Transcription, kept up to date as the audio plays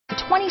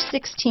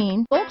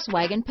2016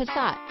 Volkswagen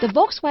Passat. The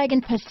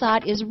Volkswagen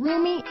Passat is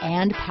roomy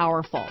and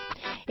powerful.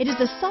 It is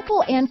a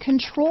supple and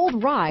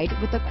controlled ride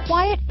with a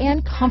quiet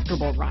and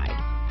comfortable ride.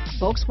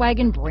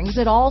 Volkswagen brings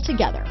it all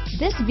together.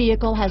 This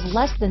vehicle has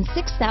less than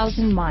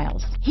 6,000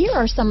 miles. Here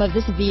are some of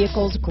this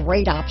vehicle's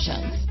great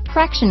options: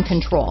 traction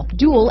control,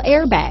 dual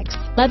airbags,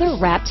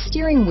 leather-wrapped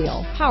steering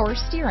wheel, power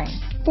steering,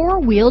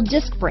 four-wheel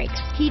disc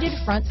brakes, heated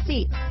front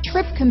seats,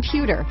 trip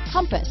computer,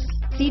 compass,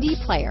 CD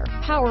player,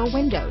 power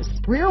windows,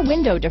 rear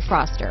window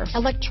defroster,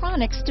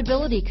 electronic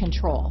stability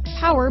control,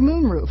 power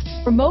moonroof,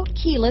 remote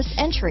keyless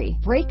entry,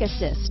 brake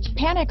assist,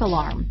 panic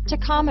alarm,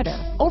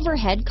 tachometer,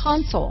 overhead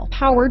console,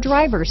 power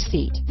driver's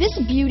seat. This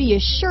beauty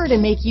is sure to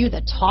make you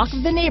the talk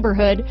of the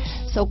neighborhood,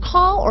 so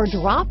call or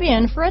drop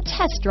in for a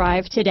test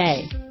drive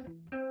today.